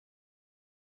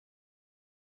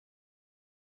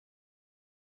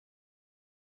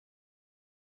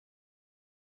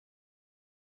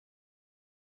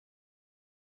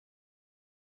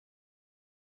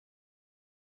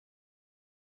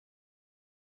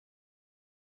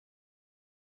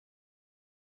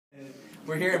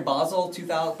We're here in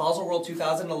BaselWorld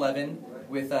 2011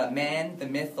 with man, the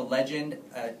myth, the legend,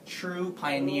 a true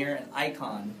pioneer and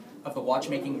icon of the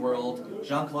watchmaking world,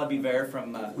 Jean-Claude Biver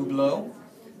from Hublot.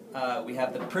 We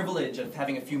have the privilege of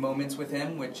having a few moments with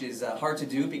him, which is hard to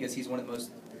do because he's one of the most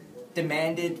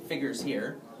demanded figures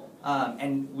here.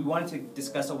 And we wanted to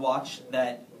discuss a watch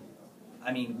that,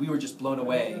 I mean, we were just blown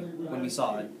away when we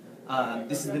saw it.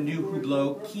 This is the new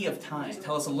Hublot Key of Time.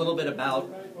 Tell us a little bit about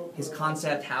his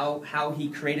concept, how he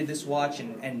created this watch,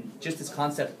 and just his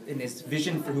concept and his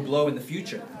vision for Hublot in the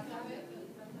future.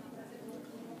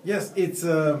 Yes, it's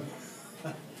the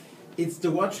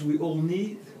watch we all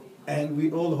need and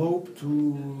we all hope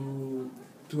to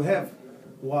have.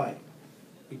 Why?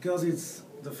 Because it's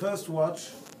the first watch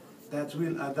that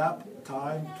will adapt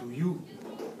time to you.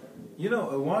 You know,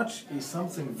 a watch is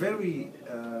something very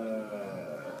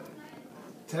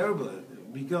terrible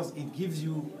because it gives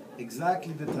you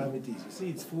exactly the time it is. You see,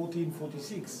 it's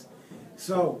 14:46.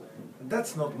 So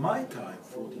that's not my time,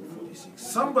 14:46.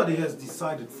 Somebody has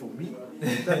decided for me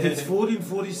that it's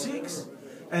 14:46.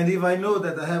 And if I know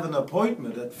that I have an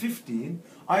appointment at 15,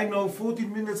 I know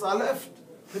 14 minutes are left.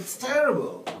 It's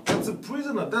terrible. That's a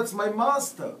prisoner. That's my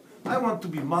master. I want to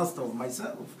be master of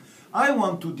myself. I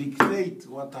want to dictate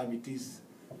what time it is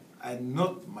and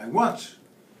not my watch.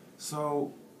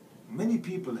 So many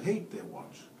people hate their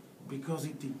watch because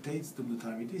it dictates them the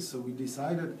time it is. So we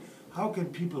decided, how can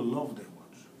people love their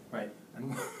watch? Right.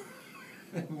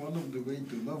 And one of the ways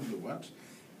to love the watch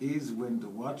is when the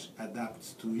watch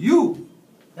adapts to you.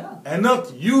 Yeah. And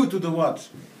not you to the watch.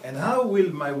 And how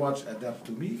will my watch adapt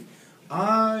to me?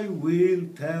 I will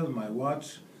tell my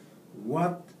watch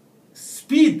what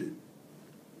speed,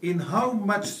 in how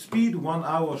much speed 1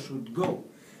 hour should go.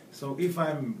 So if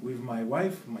I'm with my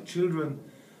wife, my children,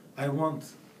 I want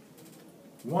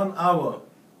 1 hour,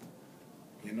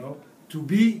 you know, to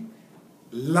be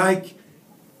like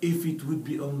if it would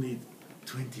be only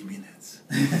 20 minutes.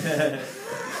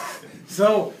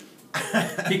 So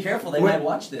be careful, they might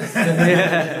watch this.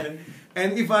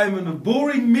 And if I'm in a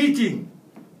boring meeting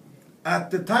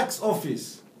at the tax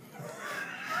office,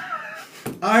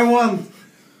 I want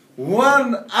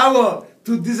 1 hour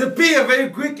to disappear very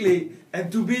quickly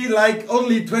and to be like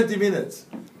only 20 minutes.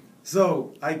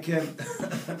 So I can,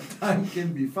 time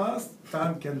can be fast,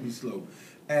 time can be slow.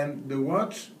 And the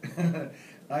watch,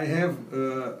 I have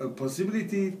a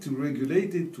possibility to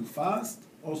regulate it to fast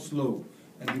or slow.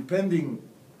 And depending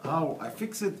how I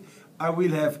fix it, I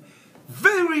will have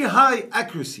very high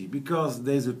accuracy because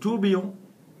there's a tourbillon.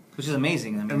 Which is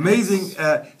amazing. I mean, amazing.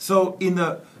 So in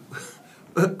a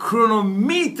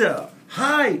chronometer,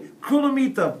 high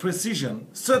chronometer precision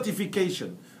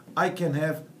certification, I can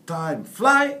have time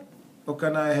fly or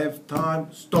can I have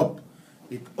time stop.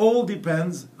 It all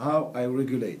depends how I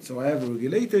regulate. So I have a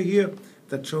regulator here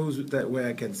that shows that where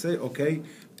I can say, okay,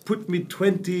 put me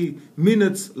 20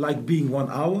 minutes like being 1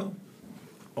 hour,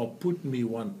 or put me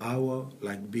 1 hour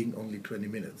like being only 20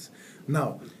 minutes.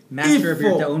 Now, master of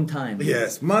your own time.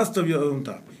 Yes, master of your own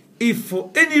time. If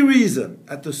for any reason,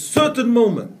 at a certain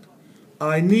moment,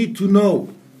 I need to know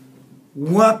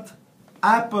what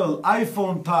Apple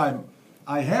iPhone time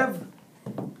I have,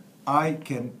 I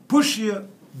can push here,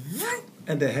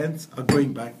 and the hands are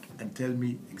going back and tell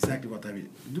me exactly what I need.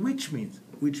 Which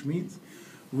means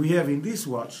we have in this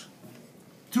watch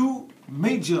two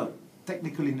major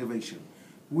technical innovations.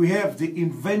 We have the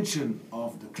invention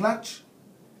of the clutch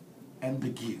and the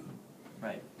gear.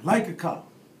 Right. Like a car,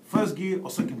 first gear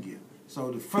or second gear.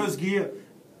 So the first gear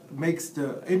makes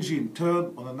the engine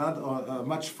turn on another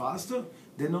much faster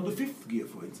than on the fifth gear,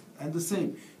 for instance, and the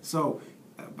same. So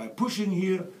by pushing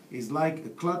here is like a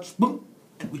clutch, boom,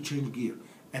 and we change gear.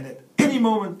 And at any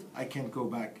moment I can go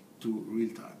back to real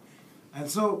time. And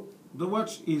so the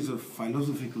watch is a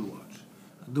philosophical watch.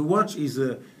 The watch is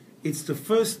it's the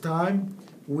first time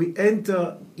we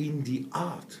enter in the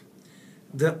art.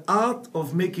 The art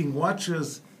of making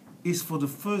watches is for the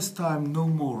first time no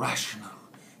more rational.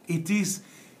 It is,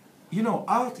 you know,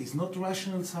 art is not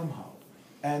rational somehow.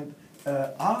 And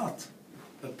art,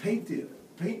 a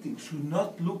painting should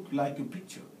not look like a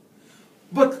picture.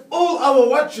 But all our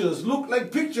watches look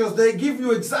like pictures. They give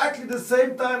you exactly the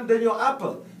same time than your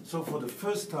Apple. So for the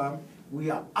first time, we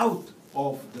are out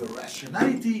of the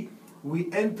rationality. We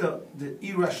enter the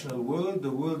irrational world,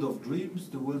 the world of dreams,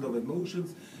 the world of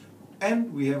emotions.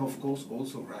 And we have, of course,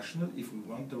 also rational if we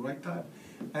want the right time.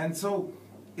 And so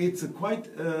it's quite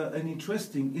an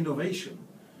interesting innovation.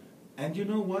 And you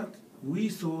know what? We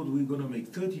thought we were going to make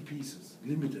 30 pieces,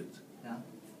 limited. Yeah.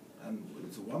 And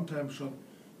it's a one-time shop.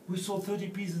 We sold 30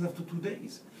 pieces after 2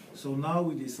 days. So now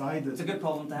we decided it's a good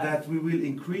problem to have. that we will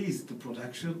increase the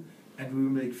production and we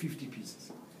will make 50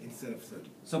 pieces instead of 30.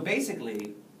 So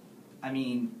basically, I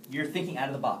mean, you're thinking out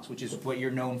of the box, which is what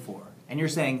you're known for. And you're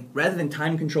saying, rather than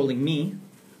time controlling me,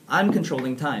 I'm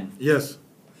controlling time. Yes.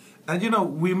 And you know,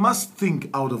 we must think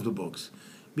out of the box.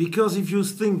 Because if you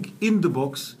think in the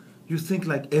box, you think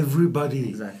like everybody.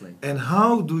 Exactly. And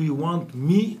how do you want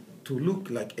me to look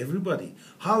like everybody?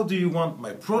 How do you want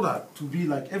my product to be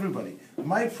like everybody?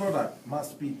 My product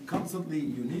must be constantly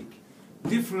unique,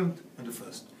 different, and the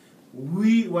first.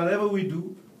 Whatever we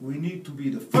do, we need to be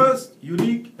the first,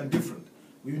 unique, and different.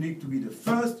 We need to be the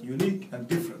first, unique, and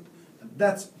different. And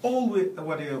that's always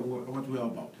what we are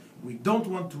about. We don't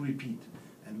want to repeat,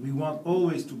 and we want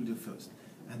always to be the first.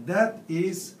 And that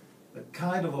is a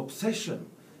kind of obsession.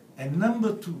 And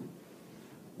number two,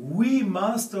 we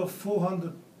master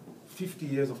 450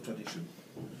 years of tradition.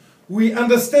 We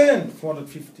understand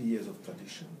 450 years of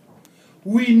tradition.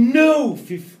 We know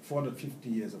 450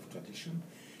 years of tradition.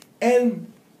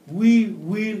 And we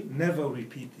will never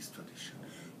repeat this tradition.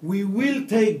 We will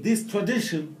take this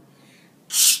tradition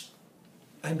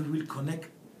and we will connect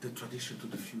the tradition to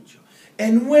the future.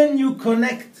 And when you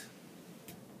connect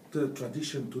the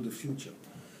tradition to the future,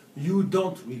 you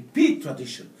don't repeat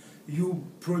tradition. You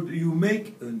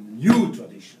make a new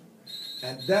tradition.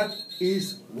 And that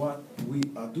is what we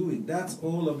are doing. That's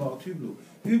all about Hublot.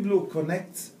 Hublot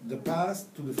connects the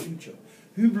past to the future.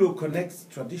 Hublot connects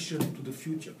tradition to the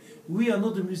future. We are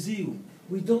not a museum.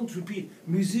 We don't repeat.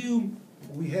 Museum,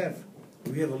 we have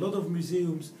a lot of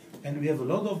museums and we have a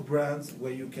lot of brands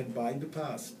where you can buy the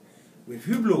past. With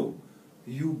Hublot,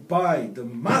 you buy the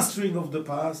mastering of the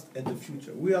past and the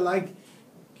future. We are like,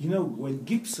 you know, when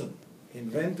Gibson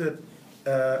invented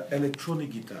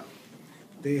electronic guitar,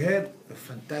 they had a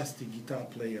fantastic guitar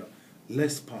player,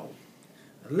 Les Paul.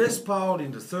 And Les Paul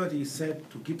in the 30s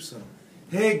said to Gibson,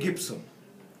 "Hey Gibson,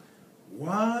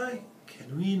 why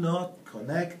can we not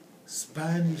connect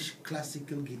Spanish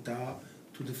classical guitar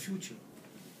to the future?"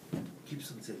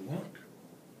 Gibson said, "What?"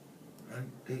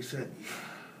 And they said,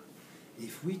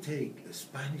 if we take a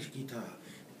Spanish guitar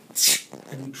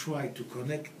and we try to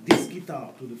connect this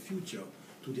guitar to the future,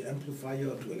 to the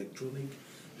amplifier, to electronic,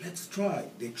 let's try.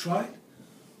 They tried,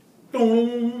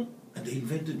 and they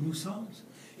invented new sounds.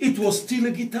 It was still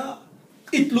a guitar.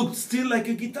 It looked still like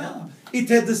a guitar. It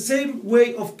had the same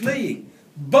way of playing.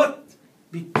 But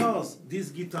because this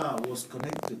guitar was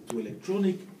connected to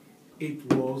electronic, it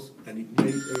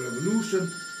made a revolution.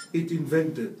 It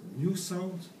invented new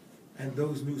sounds, and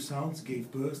those new sounds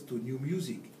gave birth to new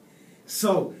music.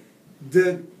 So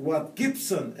what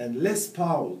Gibson and Les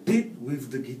Paul did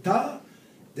with the guitar,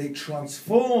 they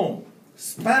transformed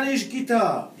Spanish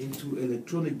guitar into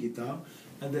electronic guitar,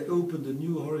 and they opened a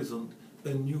new horizon,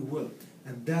 a new world.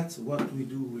 And that's what we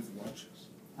do with watches.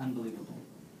 Unbelievable.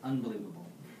 Unbelievable.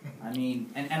 I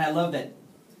mean, and I love that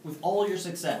with all your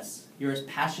success, you're as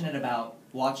passionate about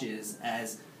watches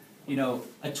as, you know,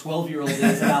 a 12-year-old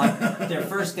is about their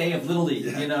first day of Little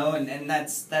League, you know, and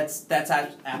that's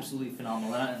absolutely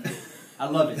phenomenal. I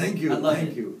love it. Thank you. I love Thank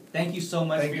it. you. Thank you so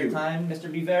much for your time, Mr.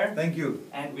 Biver. Thank you.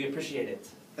 And we appreciate it.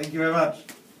 Thank you very much.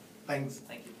 Thanks.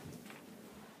 Thank you.